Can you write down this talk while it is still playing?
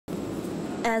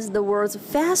As the world's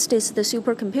fastest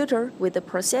supercomputer with a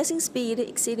processing speed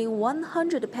exceeding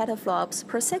 100 petaflops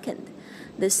per second,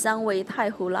 the Sunway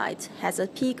Taihulight has a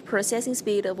peak processing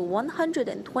speed of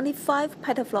 125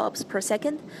 petaflops per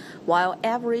second, while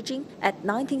averaging at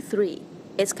 93.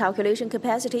 Its calculation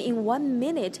capacity in 1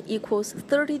 minute equals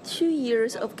 32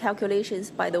 years of calculations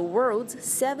by the world's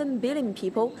 7 billion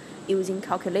people using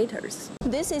calculators.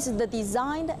 This is the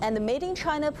designed and made in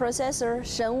China processor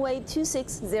Sunway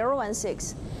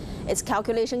 26016. Its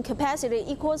calculation capacity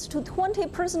equals to 20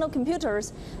 personal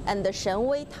computers, and the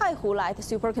Sunway Taihulight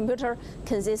supercomputer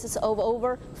consists of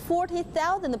over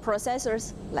 40,000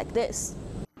 processors like this.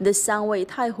 The Sunway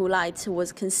Taihulight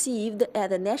was conceived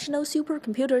at the National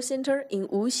Supercomputer Center in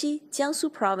Wuxi,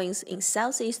 Jiangsu Province in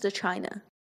southeast China.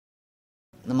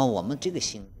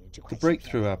 The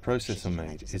breakthrough our processor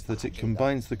made is that it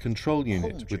combines the control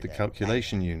unit with the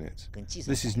calculation unit.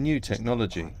 This is new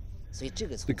technology.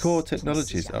 The core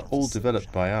technologies are all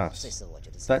developed by us.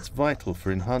 That's vital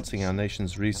for enhancing our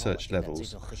nation's research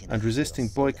levels and resisting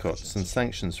boycotts and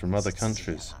sanctions from other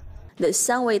countries. The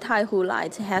Sunway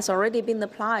Taihulight has already been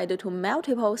applied to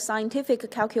multiple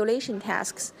scientific calculation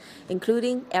tasks,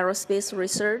 including aerospace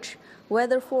research,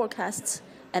 weather forecasts,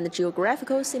 and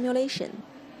geographical simulation.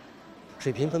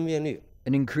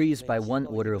 An increase by 1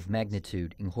 order of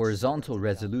magnitude in horizontal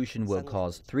resolution will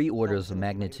cause 3 orders of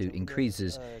magnitude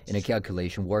increases in a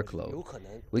calculation workload.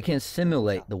 We can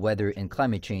simulate the weather and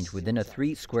climate change within a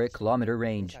 3 square kilometer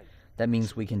range. That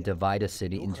means we can divide a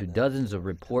city into dozens of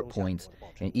report points,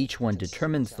 and each one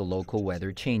determines the local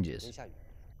weather changes.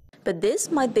 But this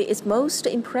might be its most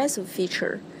impressive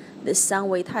feature. The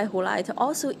Sunway Taihulight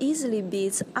also easily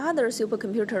beats other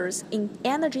supercomputers in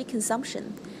energy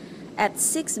consumption. At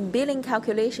 6 billion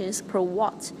calculations per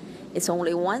watt, it's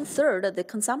only 1/3 of the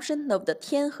consumption of the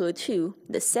Tianhe 2,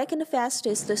 the second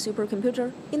fastest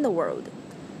supercomputer in the world.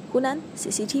 Hu Nan,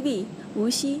 CCTV,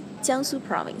 Wuxi, Jiangsu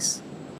Province.